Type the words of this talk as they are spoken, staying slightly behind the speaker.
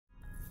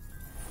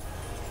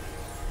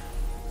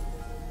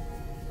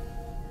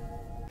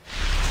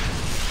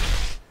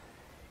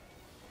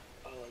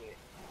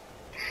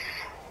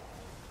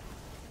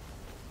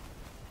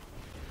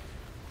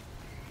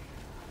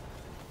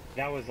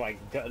That was like,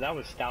 that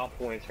was style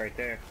points right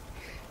there.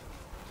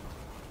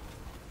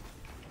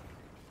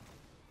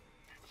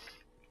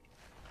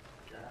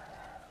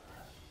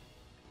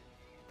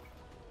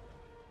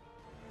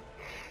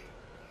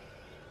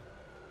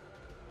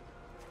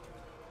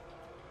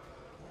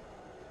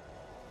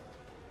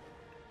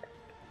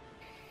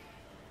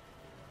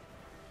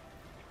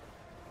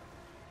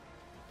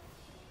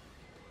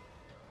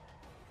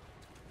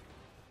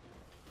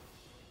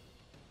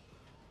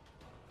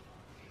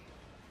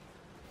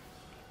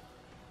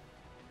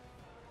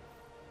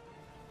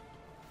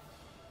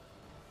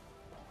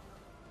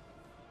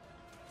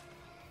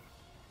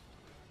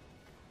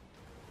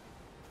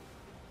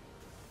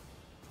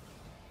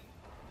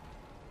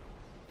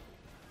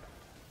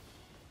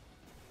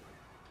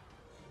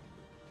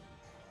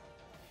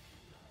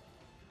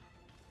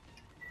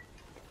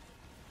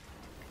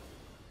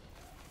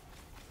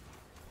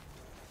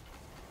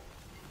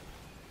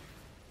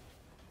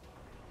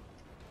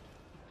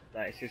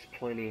 It's just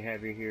plenty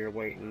heavy here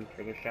waiting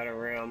for the Shadow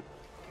Realm.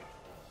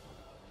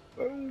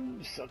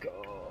 Boom, sucker.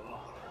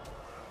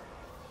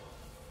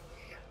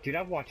 Dude,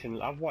 I've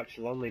watched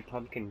Lonely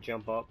Pumpkin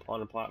jump up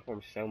on a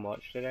platform so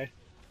much today.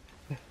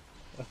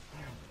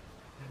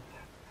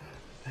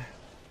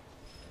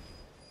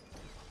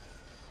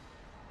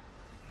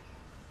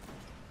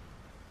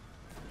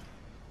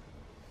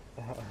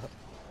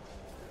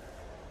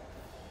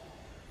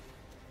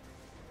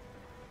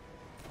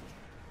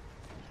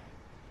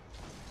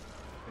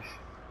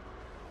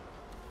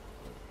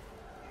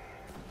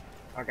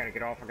 I gotta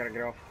get off,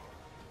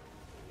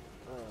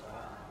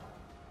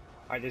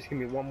 Alright, just give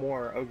me one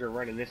more ogre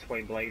running this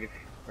way, Blade,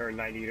 or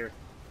Night Eater.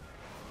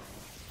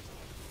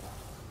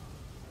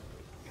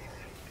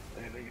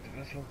 Let me get the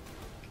vessel.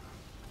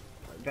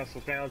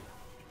 Vessel's down.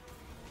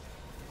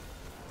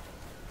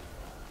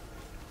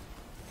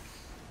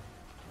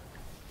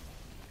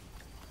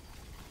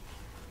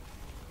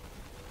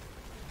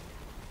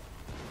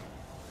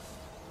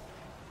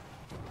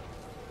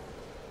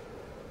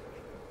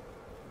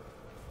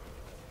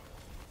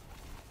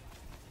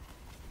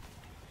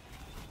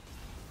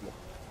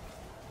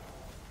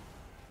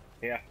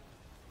 Yeah.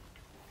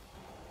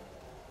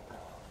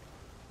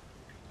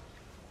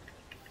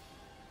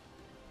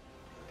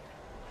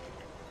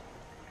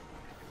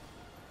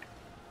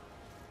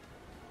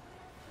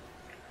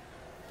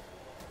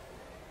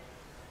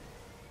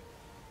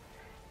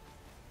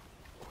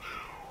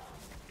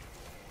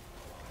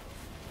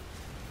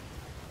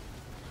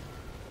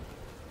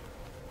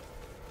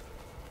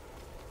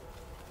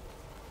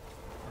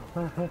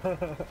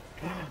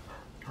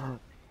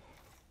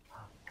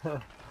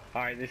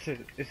 Alright, this is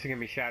gonna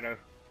be Shadow.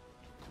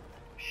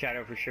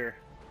 Shadow for sure.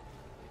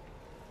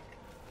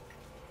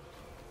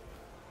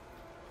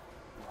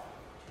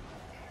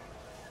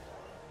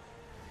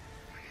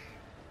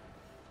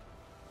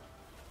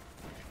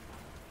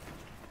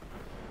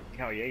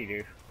 Hell yeah,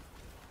 you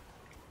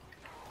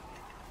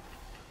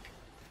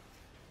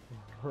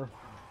do.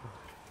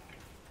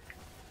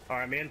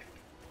 Alright, man.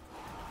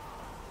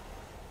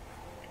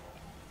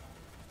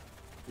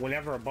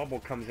 Whenever a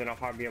bubble comes in, I'll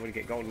probably be able to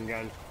get golden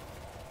gun.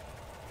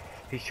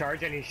 He's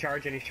charging, he's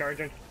charging, he's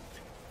charging.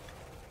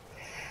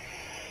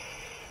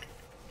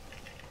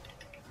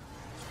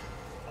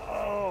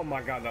 Oh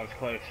my god, that was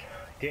close.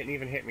 Didn't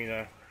even hit me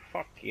though.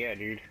 Fuck yeah,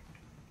 dude.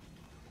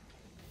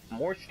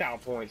 More style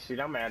points, dude.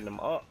 I'm adding them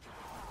up.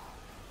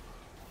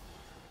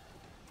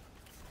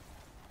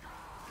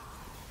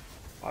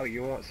 Oh,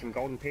 you want some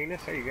golden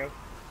penis? There you go.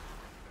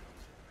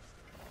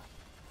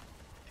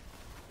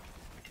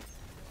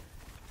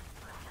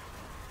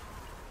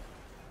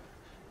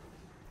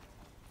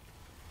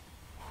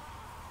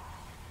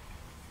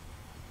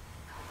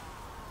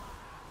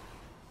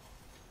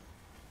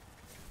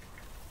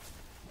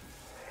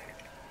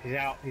 He's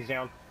out. He's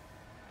down.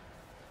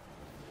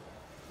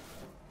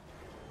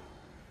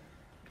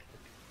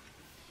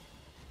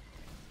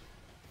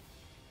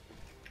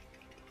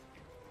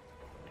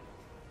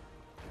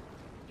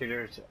 Dude,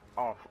 there's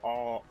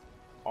all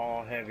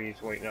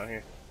heavies waiting out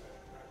here.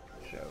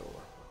 So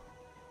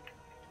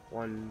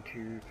 1, 2,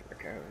 3,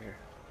 okay, over here.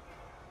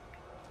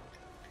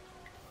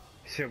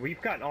 So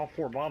we've gotten all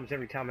 4 bombs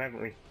every time,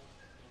 haven't we?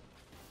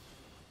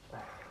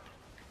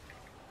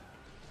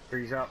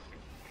 Freeze up.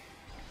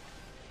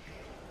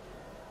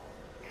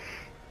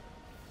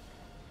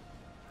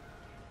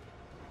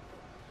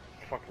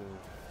 Fucking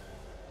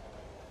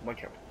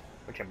bunch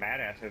of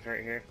badasses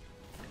right here.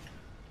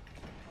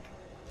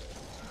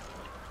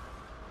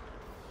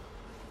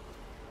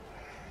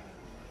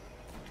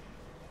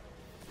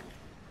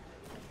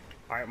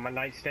 Alright, my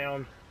knight's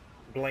down.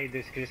 Blade,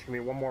 this just gonna be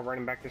one more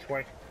running back this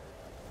way.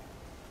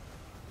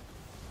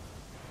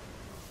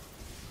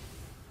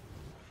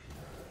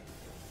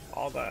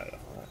 All that.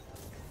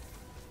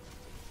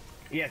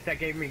 Yes, that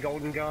gave me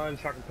golden gun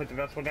so I can put the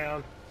vessel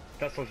down.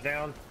 Vessel's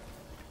down.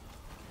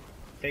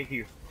 Thank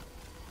you.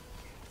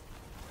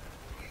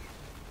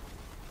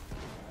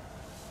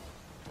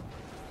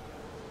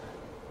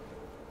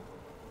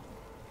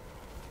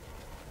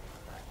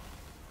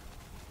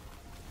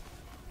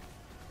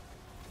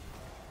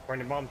 We're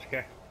in the bombs,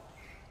 okay.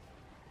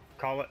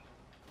 Call it.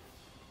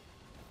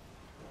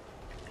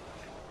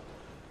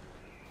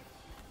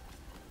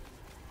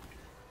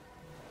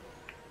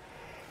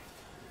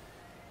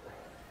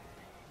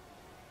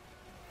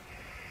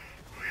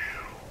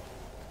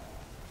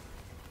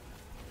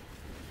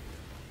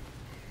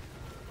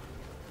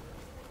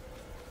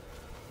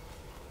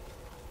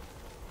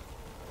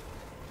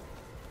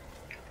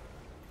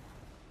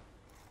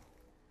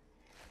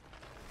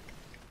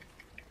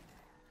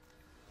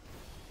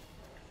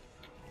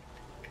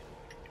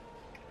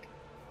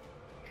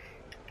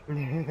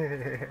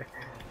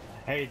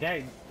 Hey,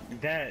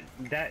 that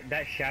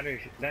shadow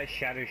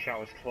shot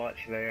was clutch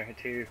there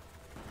too.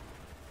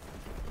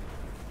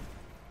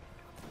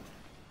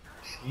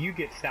 You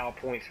get style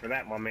points for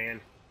that, my man.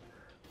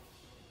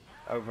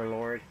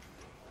 Overlord.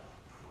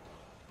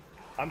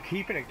 I'm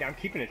keeping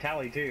a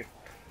tally too.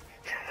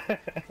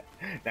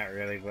 Not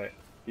really, but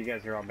you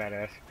guys are all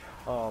badass.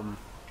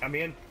 I'm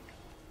in.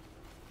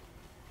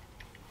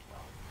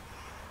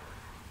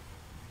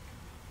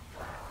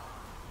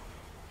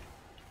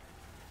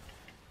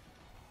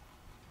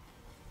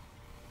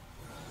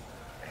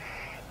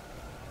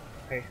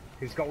 Hey,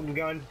 his golden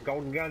gun,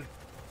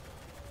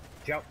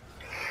 jump.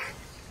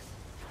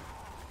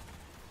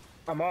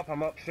 I'm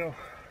up still.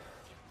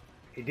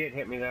 He did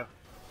hit me though.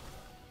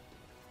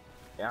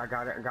 Yeah, I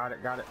got it.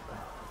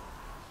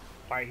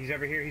 Alright, he's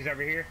over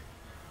here.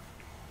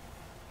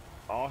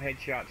 All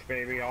headshots,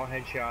 baby, all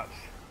headshots.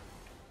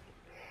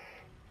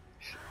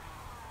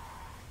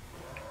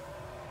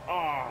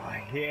 Oh,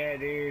 yeah,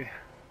 dude.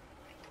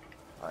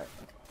 Alright.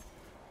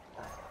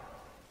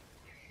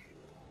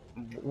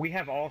 We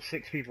have all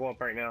 6 people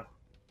up right now.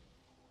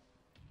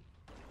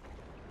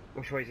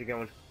 Which way is he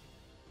going?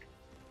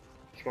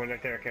 He's going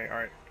right there, okay,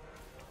 alright.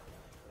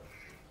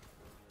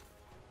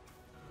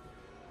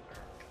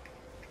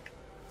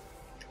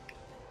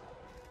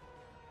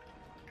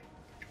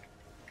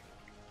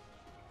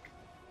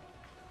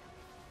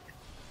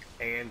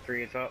 And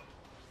 3 is up.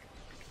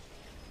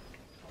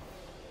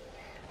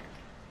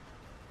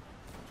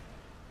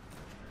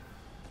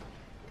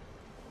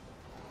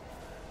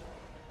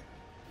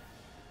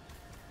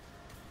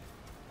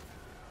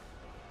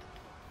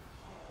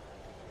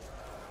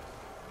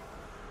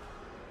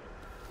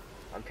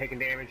 I'm taking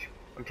damage.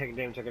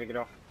 I gotta get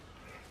off.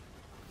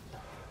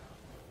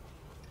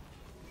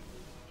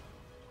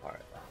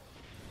 Alright.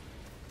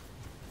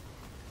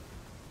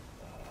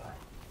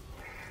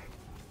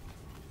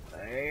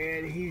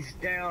 And he's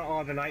down.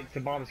 Oh, the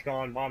bomb's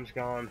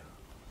gone.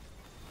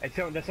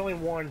 That's only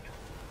one.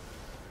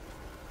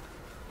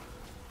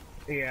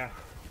 Yeah.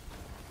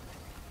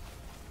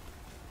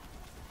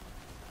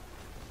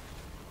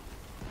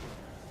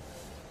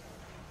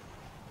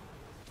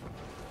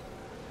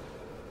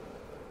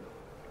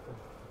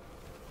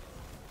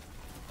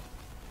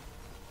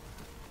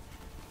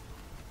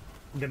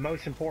 The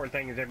most important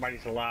thing is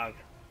everybody's alive.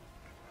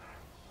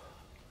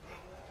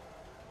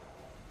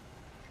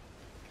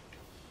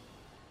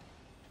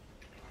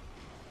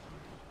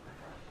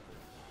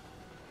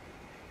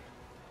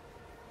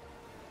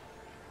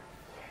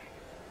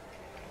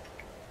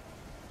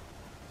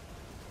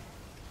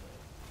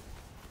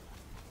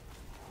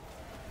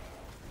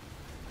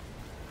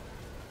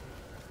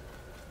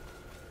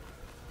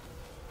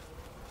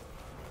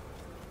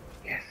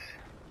 Yes.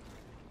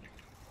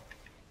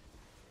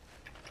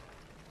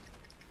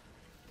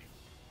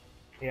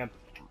 Yeah,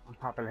 I'm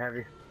popping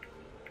heavy.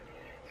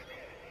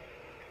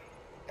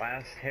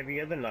 Last heavy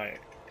of the night.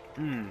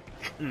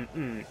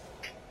 Dude,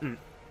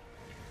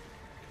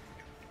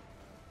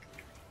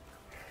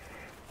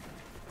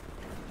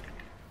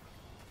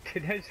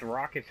 those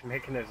rockets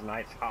making those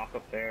knights hop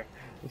up there.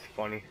 It's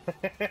funny.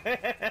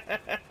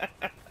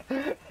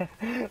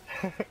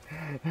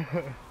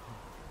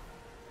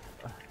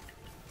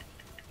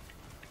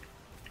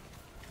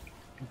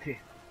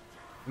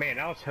 Man,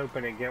 I was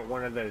hoping to get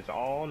one of those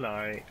all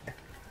night.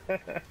 I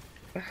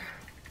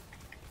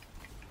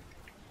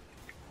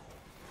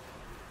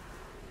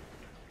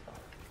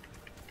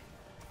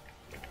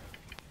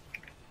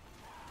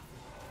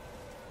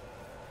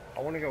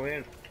want to go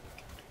in.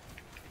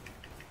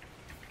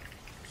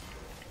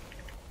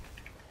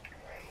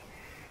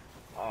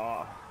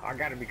 I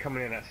gotta be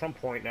coming in at some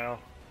point now.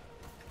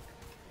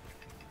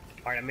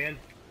 Alright, I'm in.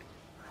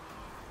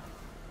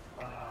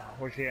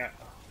 Where's he at?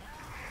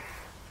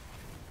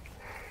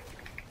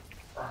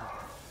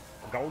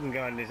 Golden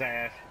gun his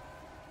ass.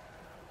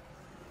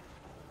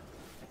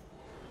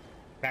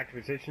 Back to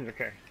positions,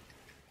 okay.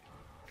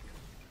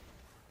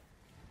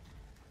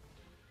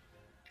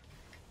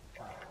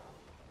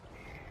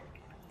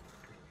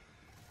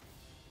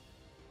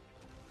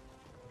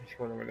 Just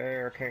going over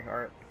there, okay,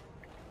 alright.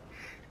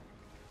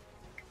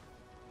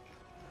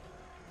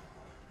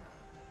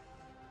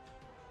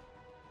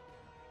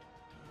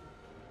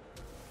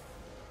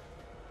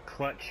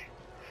 Clutch.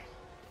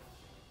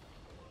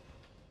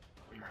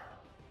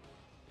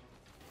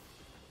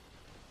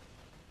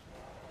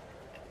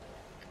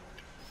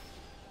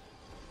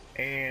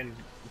 And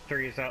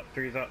 3 is up.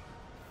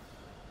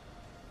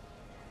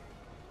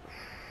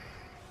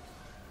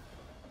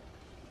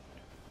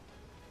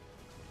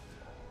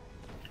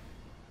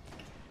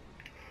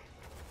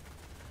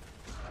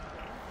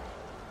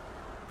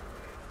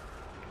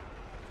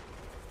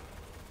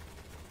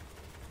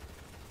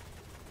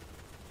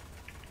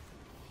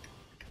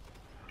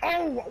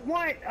 Oh,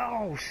 what?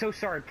 Oh, so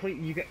sorry.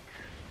 Please, you get.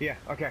 Yeah.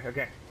 Okay.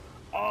 Okay.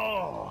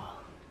 Oh,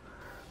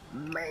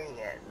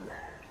 man.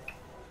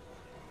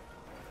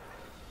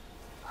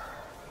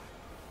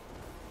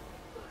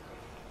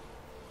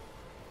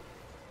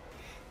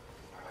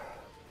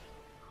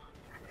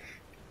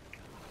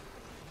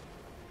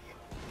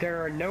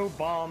 There are no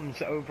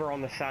bombs over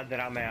on the side that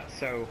I'm at,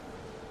 so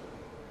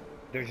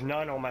there's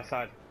none on my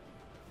side.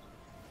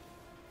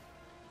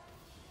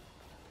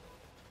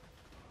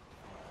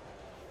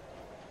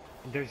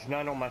 There's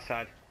none on my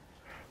side.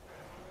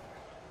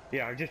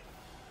 Yeah, just...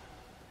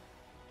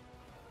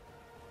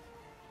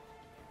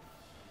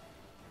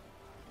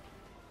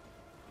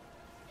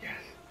 Yes.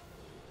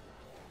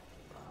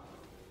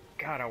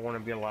 God, I want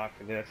to be alive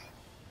for this.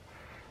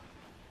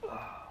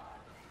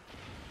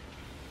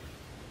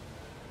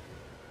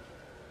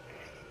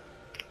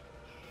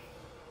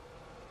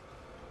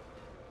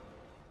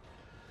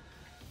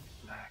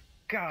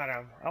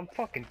 God, I'm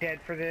fucking dead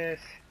for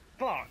this.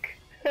 Fuck.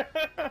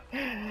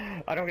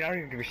 I don't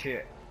even give a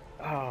shit.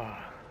 Oh,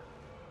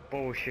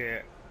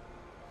 bullshit.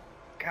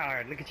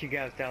 God, look at you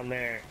guys down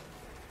there.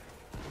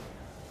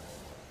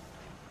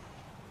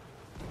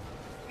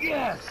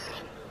 Yes!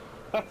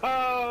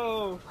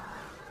 Oh!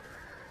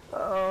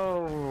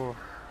 Oh!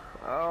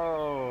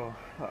 Oh!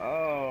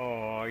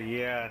 Oh,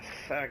 yes.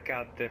 I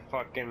got the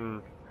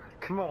fucking...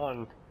 Come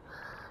on.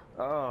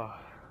 Oh.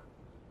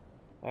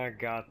 I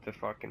got the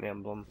fucking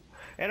emblem.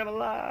 And I'm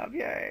alive!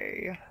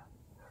 Yay!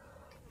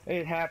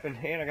 It happened,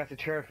 and I got the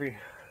trophy.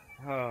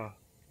 Oh.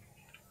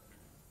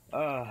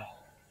 I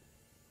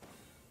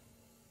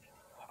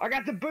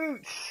got the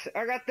boots!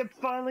 I got the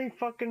finally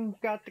fucking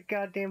got the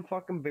goddamn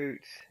fucking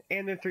boots.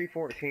 And the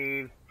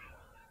 314.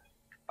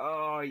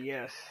 Oh,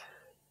 yes.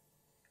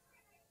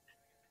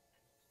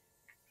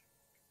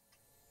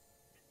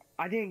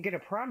 I didn't get a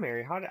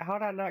primary. How did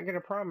I not get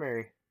a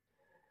primary?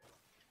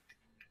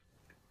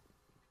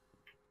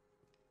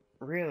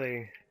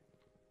 Really?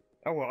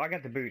 Oh well, I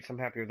got the boots. I'm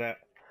happy with that.